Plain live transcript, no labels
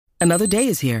Another day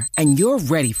is here, and you're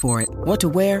ready for it. What to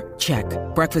wear? Check.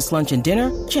 Breakfast, lunch, and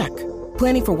dinner? Check.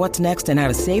 Planning for what's next and how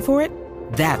to save for it?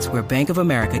 That's where Bank of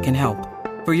America can help.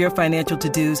 For your financial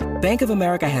to-dos, Bank of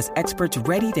America has experts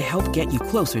ready to help get you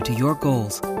closer to your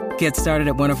goals. Get started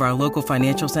at one of our local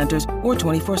financial centers or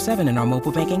 24/7 in our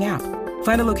mobile banking app.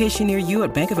 Find a location near you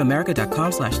at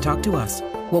bankofamerica.com/talktous.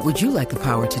 What would you like the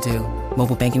power to do?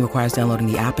 Mobile banking requires downloading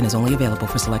the app and is only available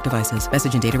for select devices.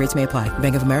 Message and data rates may apply.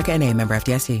 Bank of America N.A., member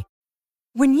FDIC.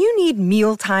 When you need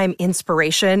mealtime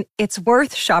inspiration, it's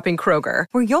worth shopping Kroger,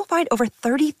 where you'll find over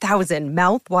 30,000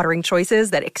 mouth-watering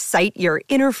choices that excite your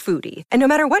inner foodie. And no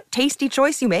matter what tasty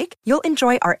choice you make, you'll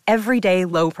enjoy our everyday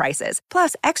low prices,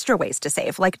 plus extra ways to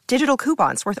save, like digital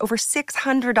coupons worth over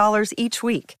 $600 each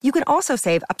week. You can also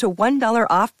save up to $1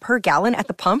 off per gallon at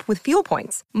the pump with fuel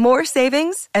points. More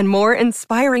savings and more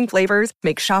inspiring flavors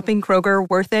make shopping Kroger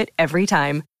worth it every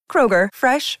time. Kroger,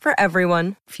 fresh for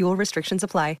everyone. Fuel restrictions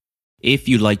apply. If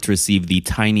you'd like to receive the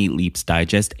Tiny Leaps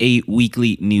Digest, a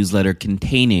weekly newsletter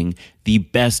containing the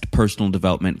best personal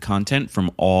development content from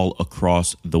all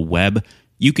across the web,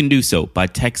 you can do so by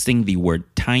texting the word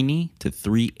TINY to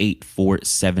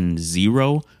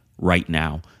 38470 right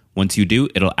now. Once you do,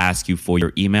 it'll ask you for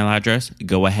your email address.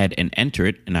 Go ahead and enter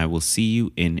it, and I will see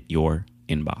you in your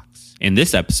inbox. In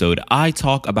this episode, I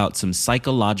talk about some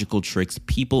psychological tricks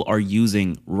people are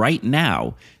using right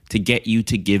now to get you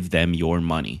to give them your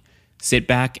money. Sit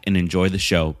back and enjoy the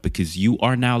show, because you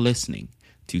are now listening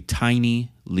to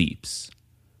Tiny Leaps,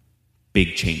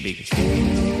 Big Changes.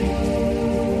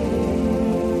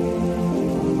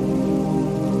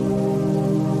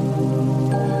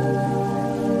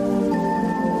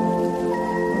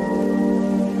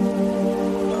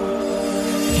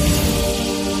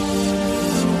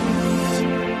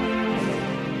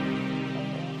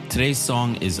 Today's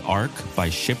song is Ark by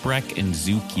Shipwreck and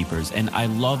Zookeepers, and I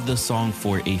love the song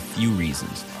for a few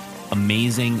reasons.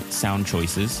 Amazing sound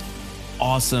choices,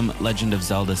 awesome Legend of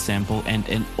Zelda sample, and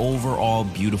an overall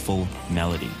beautiful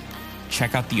melody.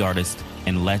 Check out the artist,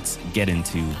 and let's get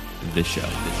into the show.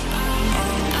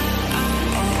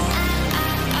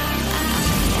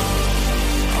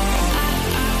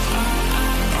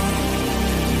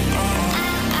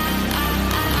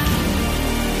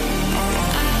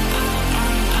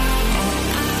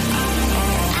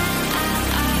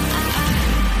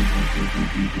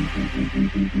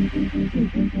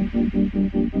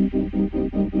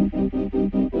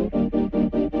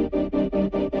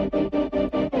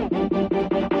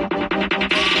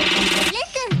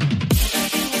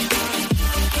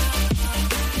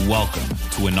 Welcome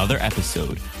to another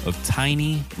episode of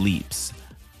Tiny Leaps,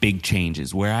 Big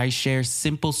Changes, where I share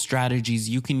simple strategies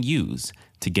you can use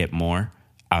to get more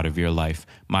out of your life.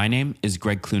 My name is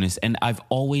Greg Clunis, and I've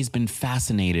always been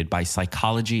fascinated by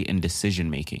psychology and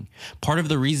decision-making. Part of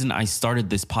the reason I started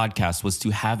this podcast was to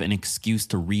have an excuse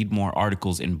to read more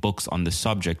articles and books on the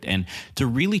subject and to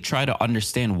really try to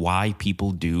understand why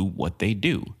people do what they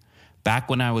do. Back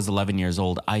when I was 11 years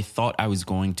old, I thought I was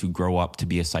going to grow up to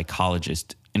be a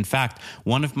psychologist. In fact,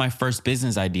 one of my first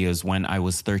business ideas when I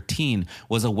was 13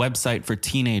 was a website for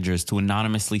teenagers to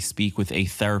anonymously speak with a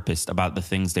therapist about the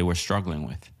things they were struggling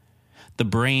with. The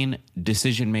brain,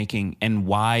 decision-making, and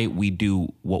why we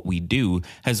do what we do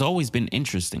has always been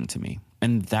interesting to me,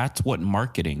 and that's what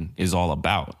marketing is all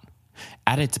about.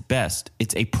 At its best,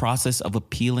 it's a process of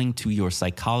appealing to your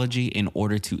psychology in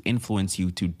order to influence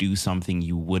you to do something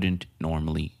you wouldn't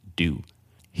normally do.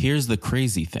 Here's the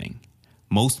crazy thing.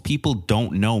 Most people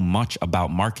don't know much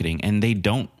about marketing, and they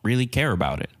don't really care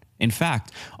about it. In fact,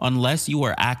 unless you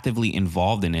are actively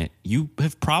involved in it, you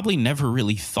have probably never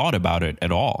really thought about it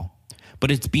at all.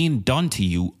 But it's being done to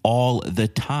you all the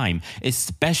time,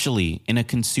 especially in a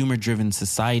consumer-driven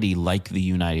society like the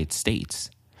United States.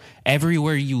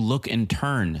 Everywhere you look and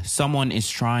turn, someone is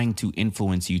trying to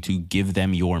influence you to give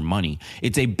them your money.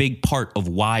 It's a big part of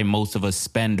why most of us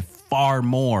spend far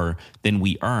more than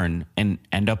we earn and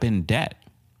end up in debt.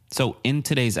 So in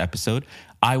today's episode,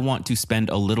 I want to spend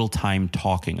a little time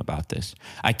talking about this.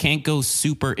 I can't go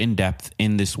super in-depth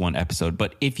in this one episode,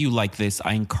 but if you like this,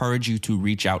 I encourage you to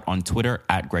reach out on Twitter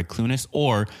at Greg Clunis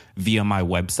or via my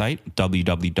website,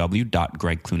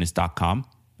 www.gregclunis.com,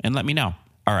 and let me know.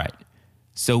 All right.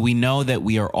 So we know that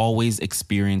we are always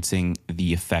experiencing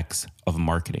the effects of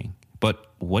marketing, but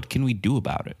what can we do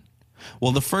about it?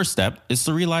 Well, the first step is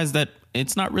to realize that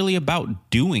it's not really about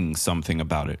doing something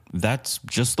about it. That's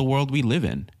just the world we live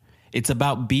in. It's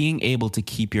about being able to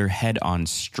keep your head on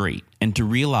straight and to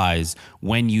realize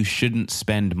when you shouldn't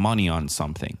spend money on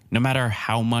something, no matter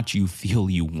how much you feel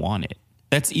you want it.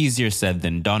 That's easier said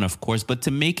than done, of course, but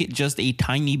to make it just a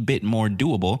tiny bit more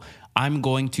doable, I'm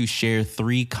going to share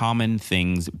 3 common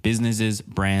things businesses,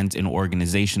 brands, and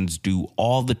organizations do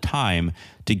all the time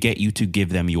to get you to give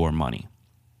them your money.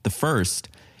 The first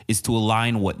is to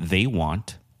align what they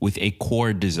want with a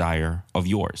core desire of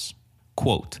yours.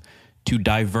 Quote, to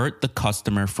divert the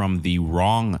customer from the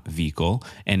wrong vehicle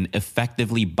and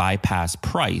effectively bypass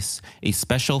price, a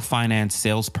special finance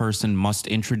salesperson must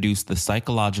introduce the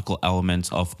psychological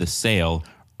elements of the sale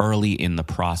early in the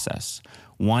process.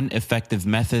 One effective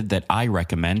method that I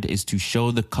recommend is to show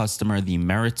the customer the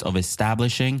merits of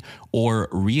establishing or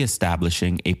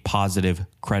reestablishing a positive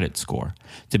credit score.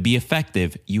 To be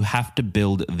effective, you have to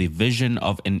build the vision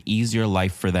of an easier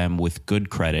life for them with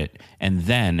good credit and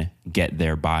then get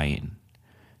their buy-in.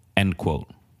 End quote.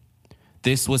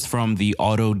 This was from the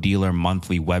Auto Dealer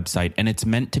Monthly website, and it's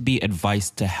meant to be advice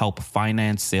to help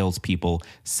finance salespeople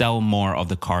sell more of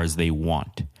the cars they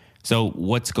want. So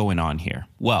what's going on here?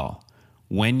 Well,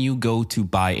 when you go to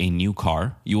buy a new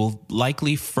car, you will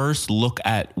likely first look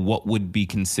at what would be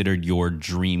considered your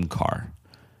dream car.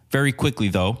 Very quickly,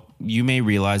 though, you may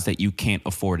realize that you can't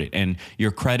afford it and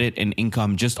your credit and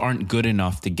income just aren't good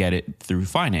enough to get it through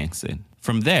financing.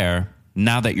 From there,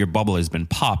 now that your bubble has been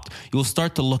popped, you'll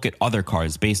start to look at other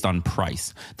cars based on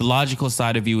price. The logical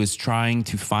side of you is trying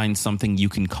to find something you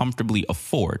can comfortably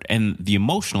afford, and the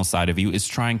emotional side of you is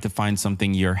trying to find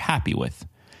something you're happy with.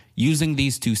 Using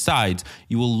these 2 sides,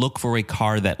 you will look for a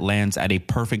car that lands at a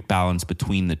perfect balance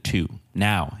between the 2.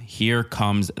 Now, here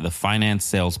comes the finance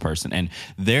salesperson, and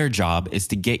their job is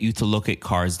to get you to look at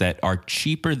cars that are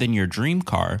cheaper than your dream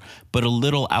car, but a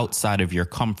little outside of your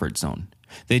comfort zone.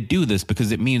 They do this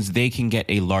because it means they can get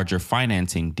a larger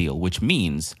financing deal, which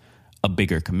means a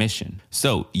bigger commission.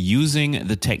 So using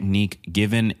the technique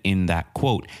given in that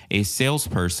quote, a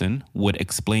salesperson would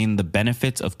explain the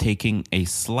benefits of taking a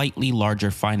slightly larger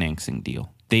financing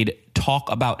deal. They'd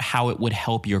talk about how it would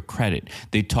help your credit.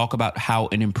 They'd talk about how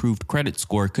an improved credit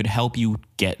score could help you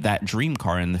get that dream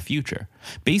car in the future.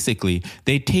 Basically,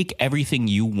 they take everything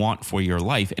you want for your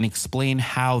life and explain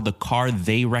how the car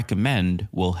they recommend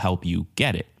will help you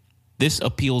get it. This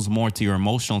appeals more to your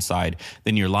emotional side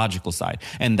than your logical side.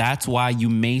 And that's why you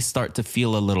may start to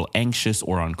feel a little anxious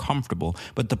or uncomfortable,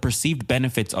 but the perceived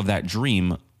benefits of that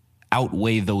dream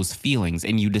outweigh those feelings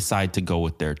and you decide to go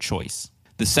with their choice.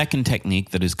 The second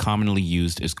technique that is commonly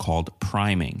used is called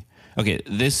priming. Okay,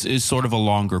 this is sort of a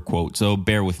longer quote, so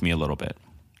bear with me a little bit.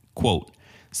 Quote,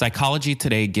 Psychology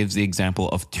Today gives the example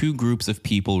of 2 groups of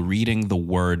people reading the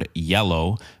word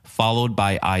yellow followed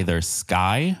by either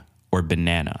sky or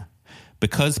banana.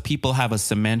 Because people have a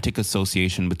semantic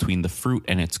association between the fruit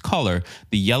and its color,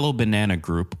 the yellow banana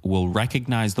group will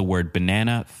recognize the word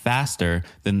banana faster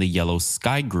than the yellow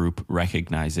sky group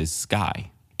recognizes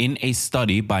sky. In a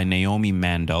study by Naomi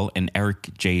Mandel and Eric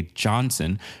J.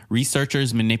 Johnson,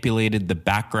 researchers manipulated the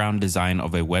background design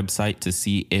of a website to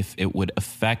see if it would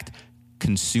affect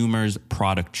consumers'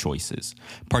 product choices.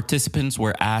 Participants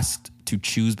were asked to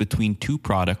choose between 2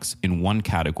 products in one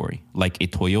category, like a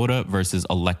Toyota versus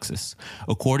a Lexus.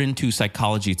 According to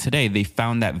Psychology Today, they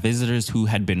found that visitors who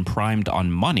had been primed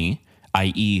on money,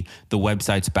 i.e., the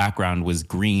website's background was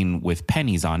green with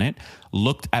pennies on it,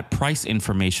 looked at price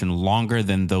information longer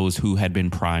than those who had been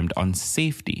primed on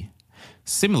safety.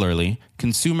 Similarly,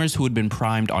 consumers who had been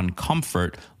primed on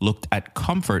comfort looked at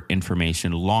comfort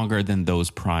information longer than those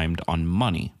primed on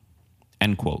money.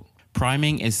 End quote.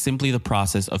 Priming is simply the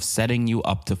process of setting you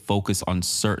up to focus on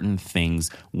certain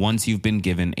things once you've been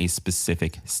given a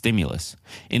specific stimulus.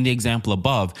 In the example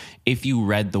above, if you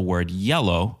read the word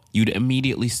yellow, you'd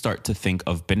immediately start to think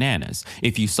of bananas.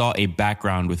 If you saw a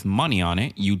background with money on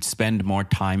it, you'd spend more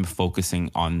time focusing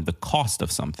on the cost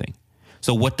of something.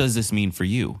 So what does this mean for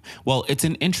you? Well, it's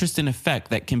an interesting effect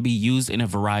that can be used in a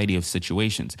variety of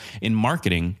situations. In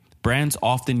marketing, brands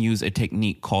often use a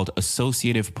technique called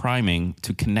associative priming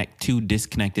to connect 2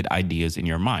 disconnected ideas in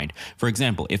your mind. For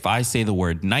example, if I say the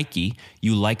word Nike,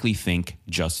 you likely think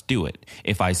just do it.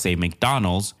 If I say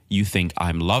McDonald's, you think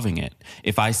I'm loving it.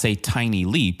 If I say tiny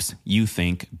leaps, you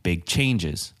think big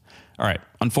changes. All right,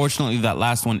 unfortunately, that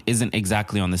last one isn't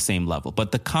exactly on the same level,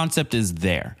 but the concept is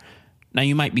there. Now,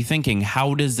 you might be thinking,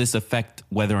 how does this affect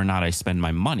whether or not I spend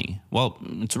my money? Well,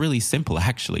 it's really simple,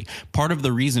 actually. Part of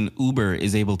the reason Uber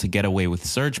is able to get away with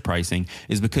surge pricing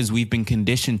is because we've been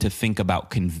conditioned to think about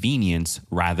convenience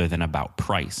rather than about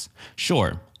price.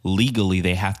 Sure, legally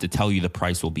they have to tell you the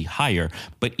price will be higher,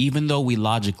 but even though we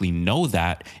logically know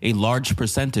that, a large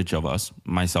percentage of us,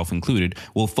 myself included,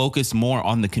 will focus more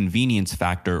on the convenience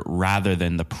factor rather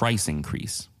than the price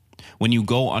increase. When you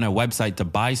go on a website to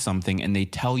buy something and they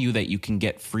tell you that you can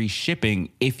get free shipping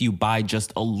if you buy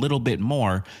just a little bit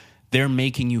more, They're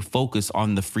making you focus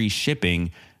on the free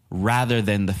shipping rather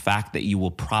than the fact that you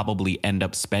will probably end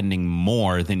up spending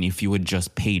more than if you had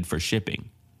just paid for shipping.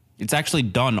 It's actually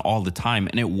done all the time,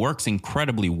 and it works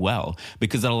incredibly well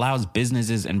because it allows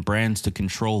businesses and brands to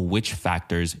control which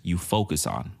factors you focus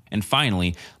on. And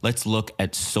finally, let's look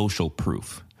at social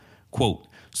proof. Quote,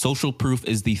 social proof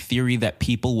is the theory that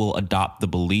people will adopt the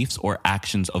beliefs or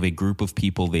actions of a group of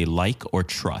people they like or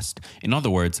trust. In other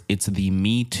words, it's the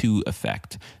Me Too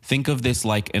effect. Think of this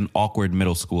like an awkward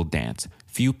middle school dance.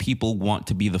 Few people want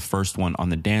to be the first one on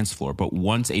the dance floor, but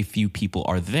once a few people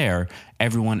are there,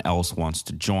 everyone else wants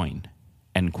to join.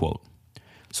 End quote.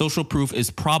 Social proof is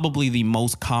probably the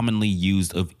most commonly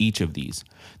used of each of these.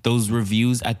 Those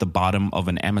reviews at the bottom of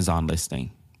an Amazon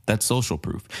listing, that's social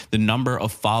proof. The number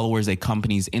of followers a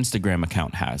company's Instagram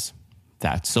account has,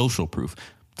 that's social proof.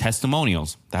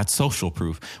 Testimonials, that's social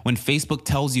proof. When Facebook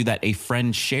tells you that a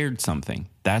friend shared something,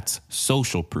 that's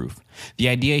social proof. The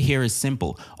idea here is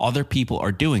simple. Other people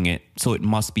are doing it, so it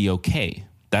must be okay.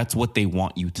 That's what they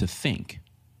want you to think.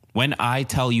 When I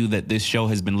tell you that this show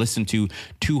has been listened to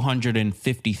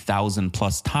 250,000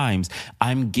 plus times,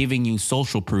 I'm giving you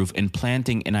social proof and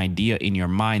planting an idea in your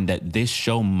mind that this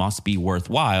show must be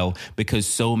worthwhile because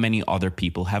so many other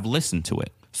people have listened to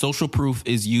it. Social proof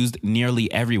is used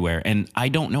nearly everywhere, and I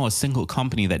don't know a single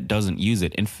company that doesn't use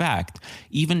it. In fact,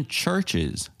 even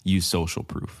churches use social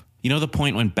proof. You know the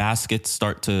point when baskets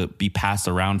start to be passed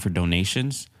around for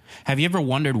donations? Have you ever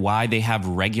wondered why they have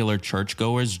regular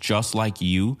churchgoers just like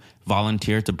you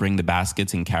volunteer to bring the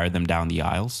baskets and carry them down the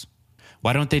aisles?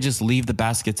 Why don't they just leave the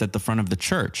baskets at the front of the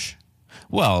church?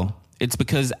 Well, it's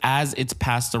because as it's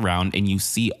passed around and you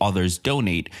see others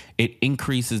donate, it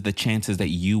increases the chances that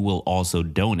you will also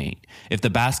donate. If the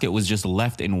basket was just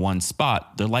left in one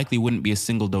spot, there likely wouldn't be a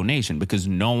single donation because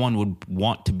no one would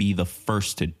want to be the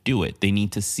first to do it. They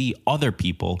need to see other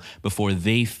people before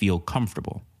they feel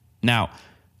comfortable. Now,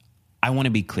 I want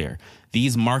to be clear.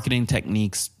 These marketing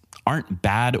techniques aren't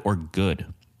bad or good.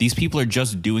 These people are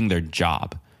just doing their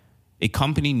job. A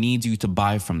company needs you to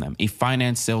buy from them. A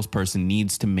finance salesperson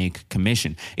needs to make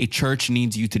commission. A church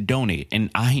needs you to donate.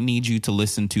 And I need you to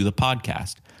listen to the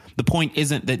podcast. The point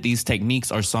isn't that these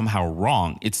techniques are somehow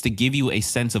wrong. It's to give you a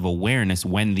sense of awareness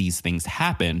when these things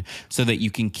happen so that you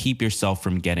can keep yourself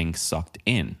from getting sucked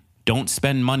in. Don't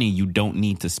spend money you don't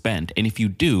need to spend. And if you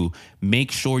do,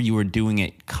 make sure you are doing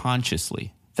it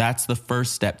consciously. That's the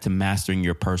first step to mastering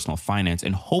your personal finance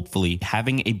and hopefully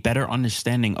having a better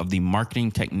understanding of the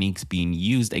marketing techniques being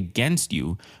used against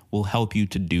you will help you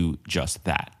to do just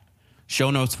that. Show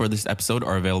notes for this episode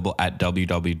are available at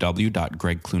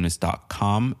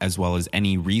www.gregclunis.com, as well as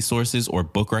any resources or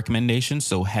book recommendations.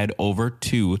 So head over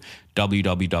to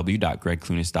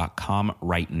www.gregclunis.com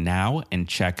right now and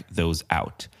check those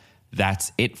out.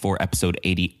 That's it for episode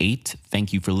 88.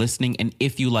 Thank you for listening. And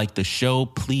if you like the show,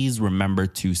 please remember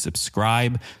to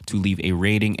subscribe, to leave a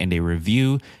rating and a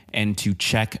review, and to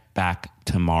check back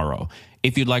tomorrow.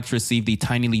 If you'd like to receive the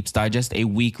Tiny Leaps Digest, a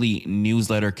weekly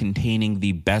newsletter containing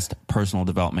the best personal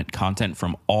development content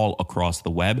from all across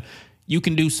the web, you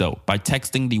can do so by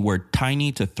texting the word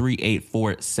TINY to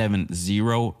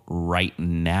 38470 right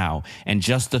now. And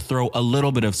just to throw a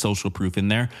little bit of social proof in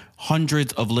there,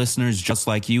 hundreds of listeners just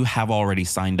like you have already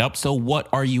signed up. So what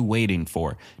are you waiting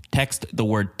for? Text the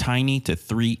word TINY to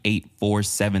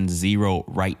 38470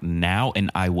 right now, and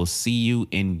I will see you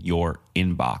in your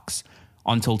inbox.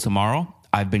 Until tomorrow,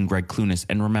 I've been Greg Clunis,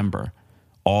 and remember,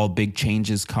 all big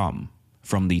changes come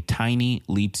from the tiny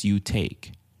leaps you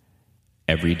take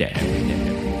every day.